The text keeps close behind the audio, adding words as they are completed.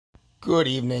Good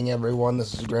evening, everyone.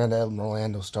 This is Grand Admiral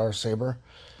Lando Starsaber.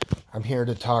 I'm here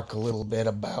to talk a little bit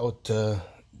about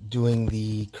doing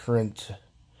the current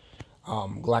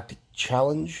Galactic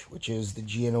challenge, which is the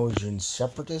Geonosis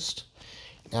Separatist.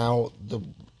 Now,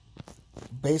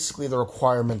 basically the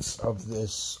requirements of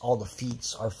this, all the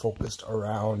feats are focused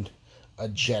around a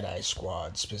Jedi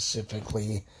squad.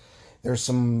 Specifically, there's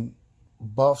some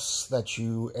buffs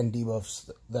and debuffs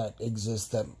that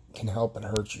exist that can help and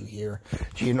hurt you here.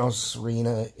 Geonosis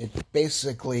Arena, it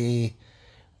basically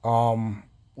will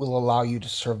allow you to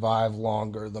survive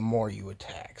longer the more you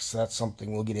attack. So that's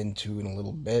something we'll get into in a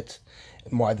little bit,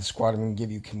 and why the squad I'm going to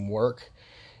give you can work.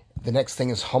 The next thing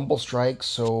is Humble Strike.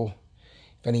 So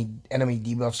if any enemy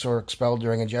debuffs are expelled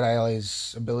during a Jedi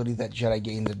ally's ability, that Jedi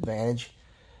gains advantage.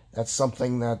 That's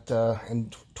something that,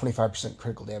 and 25%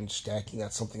 critical damage stacking,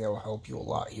 that's something that will help you a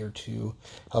lot here to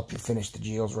help you finish the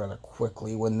Geos rather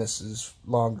quickly when this is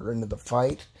longer into the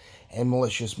fight. And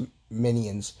malicious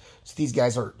minions. So these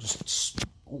guys are just,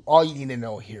 all you need to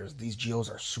know here is these Geos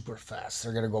are super fast.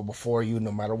 They're going to go before you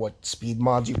no matter what speed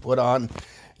mods you put on.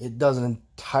 It doesn't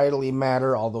entirely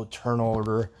matter, although turn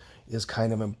order is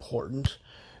kind of important.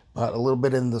 But a little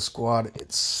bit in the squad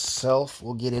itself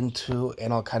we'll get into,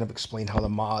 and I'll kind of explain how the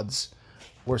mods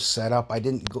were set up. I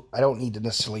don't need to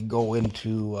necessarily go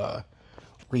into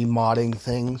remodding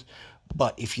things,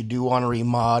 but if you do want to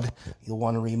remod, you'll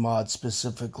want to remod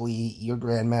specifically your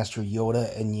Grandmaster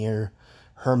Yoda and your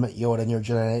Hermit Yoda and your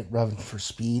Jedi Knight Revan for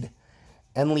speed,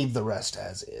 and leave the rest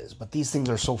as is. But these things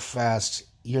are so fast,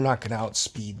 you're not going to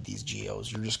outspeed these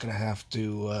Geos. You're just going to have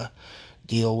to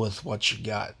deal with what you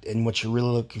got, and what you're really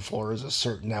looking for is a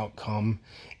certain outcome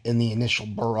in the initial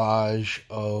barrage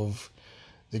of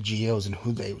the Geos and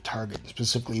who they target.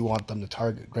 Specifically, you want them to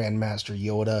target Grandmaster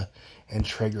Yoda and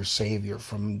trigger Savior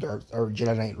from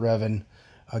Jedi Knight Revan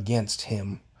against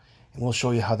him, and we'll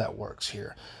show you how that works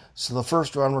here. So the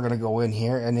first run, we're going to go in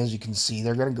here, and as you can see,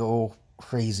 they're going to go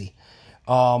crazy.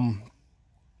 Now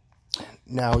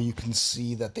you can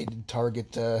see that they did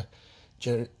target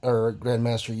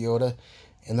Grandmaster Yoda,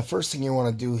 and the first thing you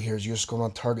want to do here is you're just going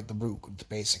to target the brute with the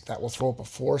basic. That will throw up a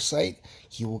foresight.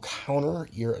 He will counter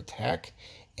your attack,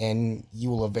 and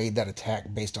you will evade that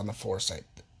attack based on the foresight.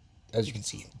 As you can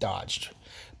see, dodged.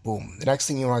 Boom. The next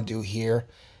thing you want to do here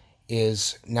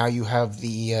is, now you have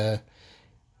the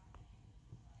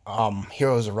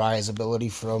Heroes Arise ability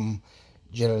from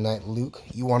Jedi Knight Luke.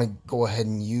 You want to go ahead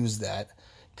and use that,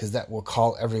 because that will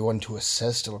call everyone to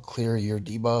assist. It will clear your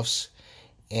debuffs,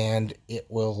 and it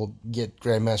will get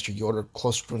Grandmaster Yoda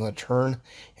closer to the turn.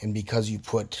 And because you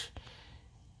put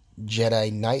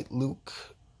Jedi Knight Luke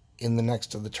in the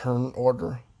next of the turn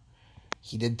order,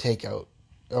 he did take out.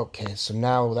 Okay, so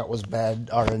now that was bad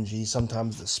RNG.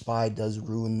 Sometimes the spy does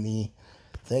ruin the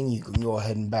thing. You can go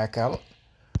ahead and back out,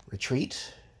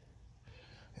 retreat,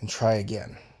 and try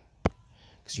again.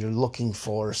 Because you're looking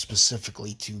for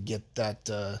specifically to get that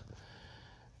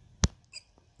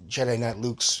Jedi Knight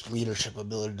Luke's leadership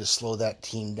ability to slow that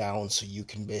team down, so you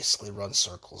can basically run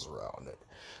circles around it.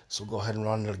 So go ahead and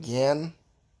run it again.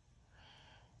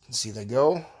 You can see they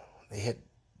go. They hit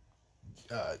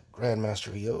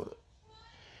Grandmaster Yoda.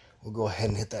 We'll go ahead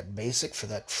and hit that basic for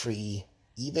that free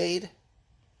evade.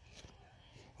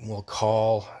 And we'll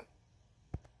call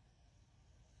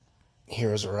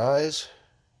Heroes Arise.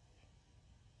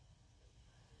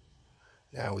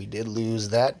 Now, we did lose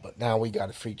that, but now we got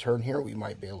a free turn here. We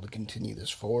might be able to continue this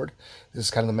forward. This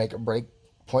is kind of the make or break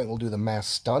point. We'll do the mass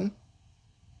stun,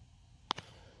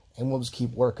 and we'll just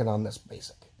keep working on this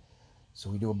basic. So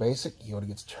we do a basic. Yoda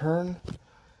gets turn.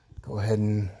 Go ahead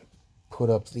and put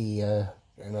up the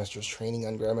Grandmaster's training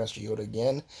on Grandmaster Yoda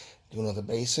again. Do another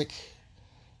basic.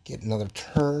 Get another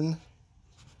turn.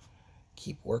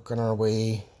 Keep working our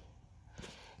way.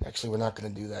 Actually, we're not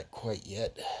going to do that quite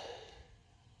yet.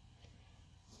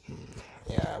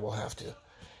 Yeah, we'll have to.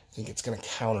 I think it's going to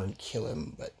counter and kill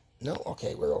him, but no,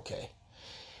 okay, we're okay.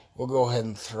 We'll go ahead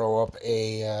and throw up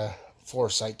a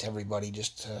foresight to everybody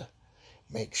just to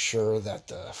make sure that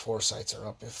the foresights are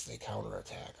up if they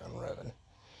counterattack on Revan.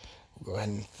 We'll go ahead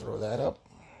and throw that up.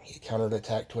 He countered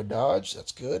attack to a dodge,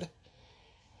 that's good.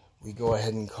 We go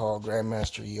ahead and call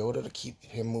Grandmaster Yoda to keep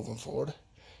him moving forward.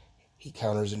 He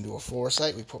counters into a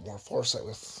foresight. We put more foresight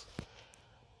with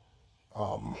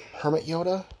Hermit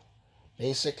Yoda.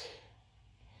 Basic.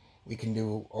 We can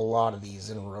do a lot of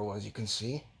these in a row, as you can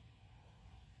see.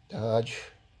 Dodge.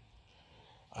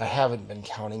 I haven't been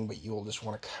counting, but you will just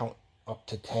want to count up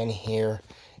to 10 here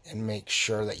and make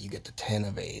sure that you get to 10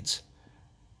 evades.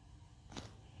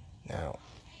 Now,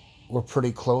 we're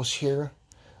pretty close here.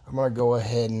 I'm going to go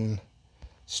ahead and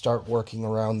start working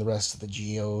around the rest of the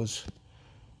Geos.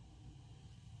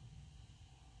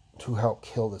 to help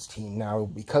kill this team. Now,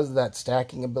 because of that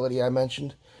stacking ability I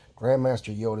mentioned,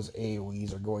 Grandmaster Yoda's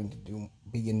AoEs are going to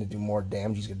begin to do more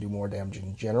damage. He's going to do more damage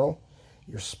in general.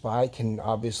 Your spy can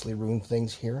obviously ruin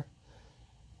things here.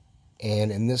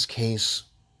 And in this case,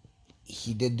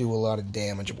 he did do a lot of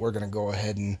damage. We're going to go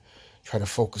ahead and try to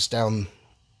focus down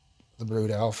the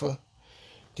Brood Alpha.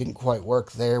 Didn't quite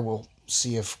work there. We'll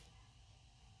see if...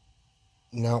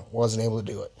 No, wasn't able to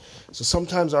do it. So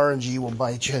sometimes RNG will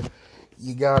bite you.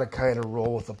 You got to kind of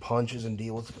roll with the punches and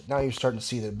deal with it. But now you're starting to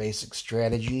see the basic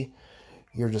strategy.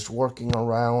 You're just working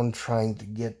around trying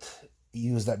to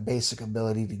use that basic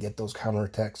ability to get those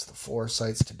counterattacks, the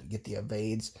foresights, to get the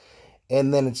evades.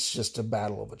 And then it's just a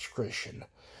battle of attrition.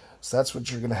 So that's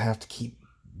what you're going to have to keep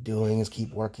doing, is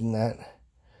keep working that.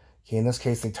 Okay, in this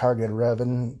case, they targeted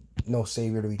Revan. No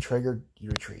savior to be triggered.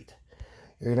 You retreat.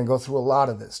 You're going to go through a lot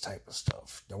of this type of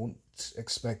stuff. Don't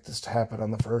expect this to happen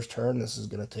on the first turn. This is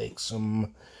going to take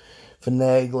some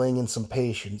finagling and some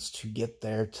patience to get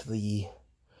there to the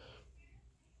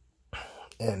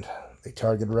end. They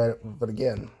targeted Revan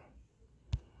again.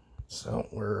 So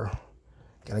we're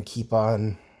going to keep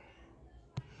on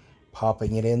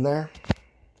popping it in there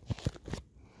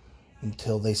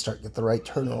until they get the right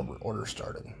turnover order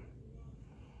started.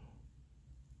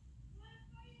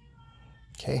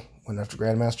 Okay, went after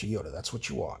Grandmaster Yoda. That's what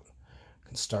you want. You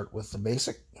can start with the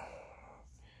basic.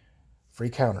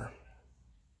 Free counter.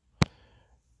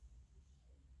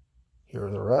 Here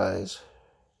are the Rise.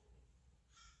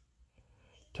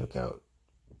 Took out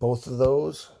both of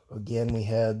those. Again, we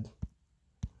had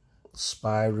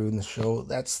Spy ruin the show.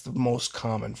 That's the most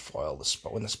common foil.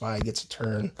 When the Spy gets a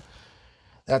turn,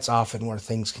 that's often where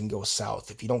things can go south.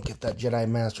 If you don't get that Jedi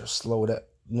Master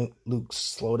Luke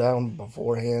slow down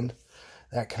beforehand,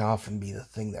 that can often be the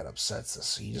thing that upsets us.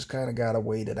 So you just kind of got to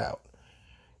wait it out.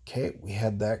 Okay, we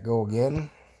had that go again.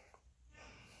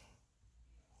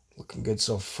 Looking good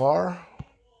so far.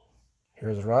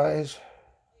 Here's Rise.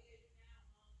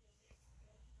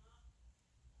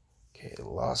 Okay,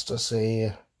 lost us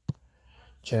a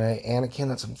Jedi Anakin.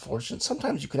 That's unfortunate.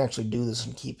 Sometimes you can actually do this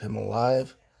and keep him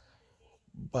alive.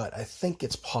 But I think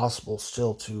it's possible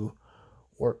still to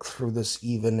work through this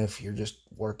even if you're just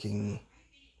working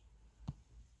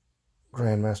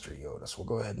Grandmaster Yoda. So we'll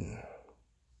go ahead and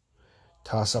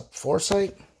toss up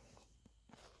Foresight.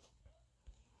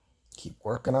 Keep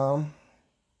working on them.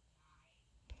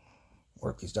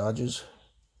 Work these dodges.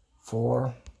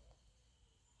 4.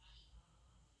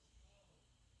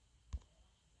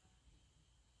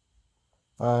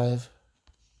 5.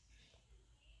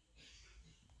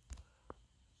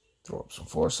 Throw up some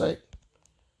Foresight.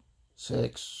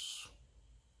 6.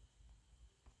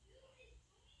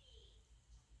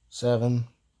 7.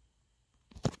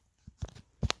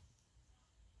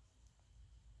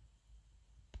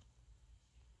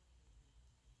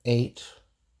 8.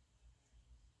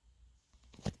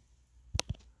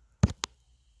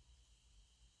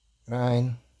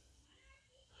 9.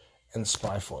 And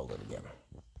Spy foiled it again.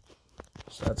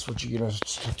 So that's what you're going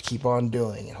to have to keep on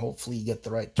doing, and hopefully you get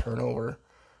the right turnover.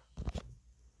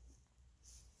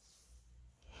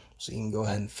 So you can go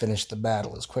ahead and finish the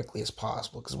battle as quickly as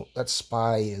possible, because that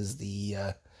Spy is the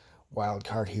wild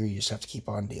card here you just have to keep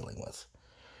on dealing with.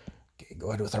 Okay, go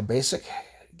ahead with our basic.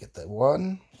 Get that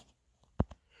 1.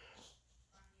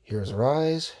 Here's a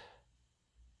Rise.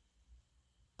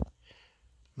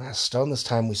 Mass stun. This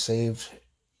time we saved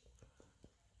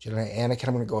Jedi Anakin.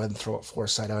 I'm going to go ahead and throw up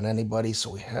Foresight on anybody, so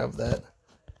we have that.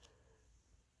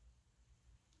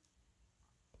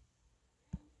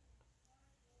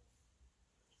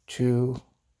 Two,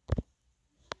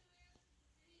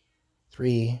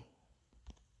 3,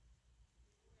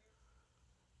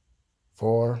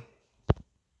 4.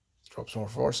 Throw up some more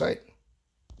Foresight.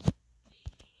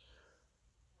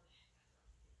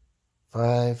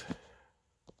 5,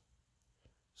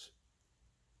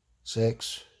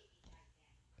 6,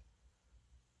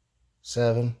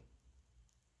 7,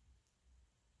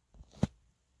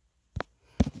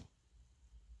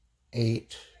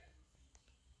 8.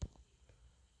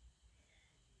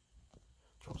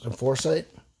 Throw some Foresight.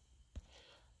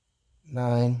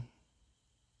 9.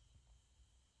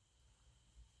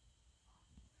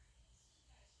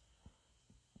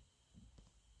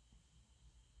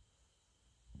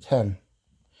 10.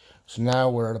 So now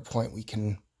we're at a point we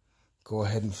can go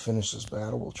ahead and finish this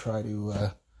battle. We'll try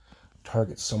to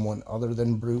target someone other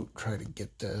than Brute. Try to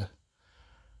get the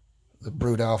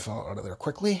Brood Alpha out of there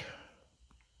quickly.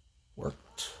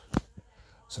 Worked.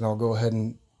 So now I'll go ahead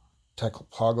and tackle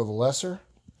Poggo the Lesser.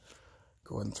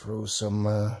 Go ahead and throw some...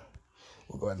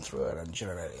 we'll go ahead and throw that on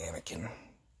Jedi Anakin.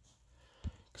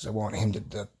 because I want him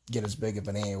to get as big of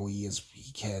an AoE as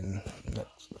he can the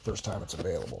first time it's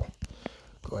available.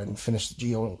 Go ahead and finish the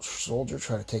Geo Soldier.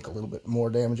 Try to take a little bit more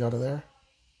damage out of there.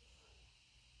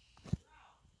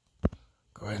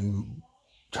 Go ahead and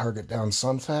target down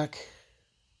Sunfac.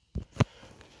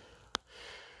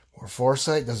 More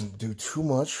Foresight doesn't do too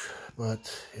much,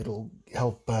 but it'll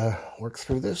help work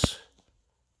through this.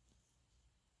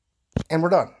 And we're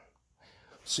done.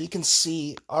 So you can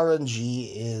see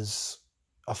RNG is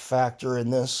a factor in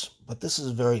this, but this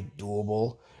is very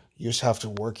doable. You just have to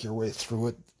work your way through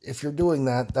it. If you're doing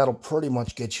that, that'll pretty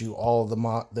much get you all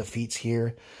of the feats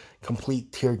here.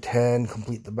 Complete tier 10,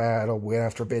 complete the battle, win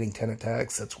after baiting 10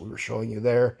 attacks. That's what we were showing you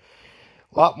there.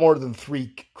 A lot more than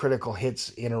 3 critical hits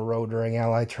in a row during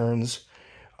ally turns.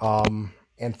 And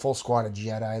full squad of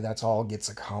Jedi, that's all gets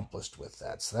accomplished with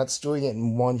that. So that's doing it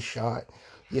in one shot.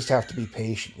 You just have to be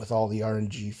patient with all the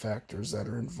RNG factors that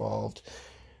are involved.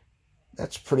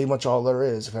 That's pretty much all there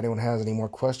is. If anyone has any more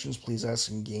questions, please ask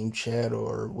in game chat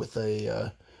or with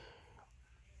a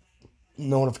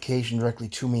notification directly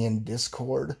to me in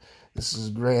Discord. This is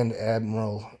Grand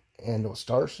Admiral Ando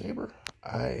Starsaber.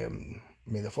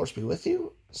 May the Force be with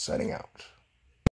you. Signing out.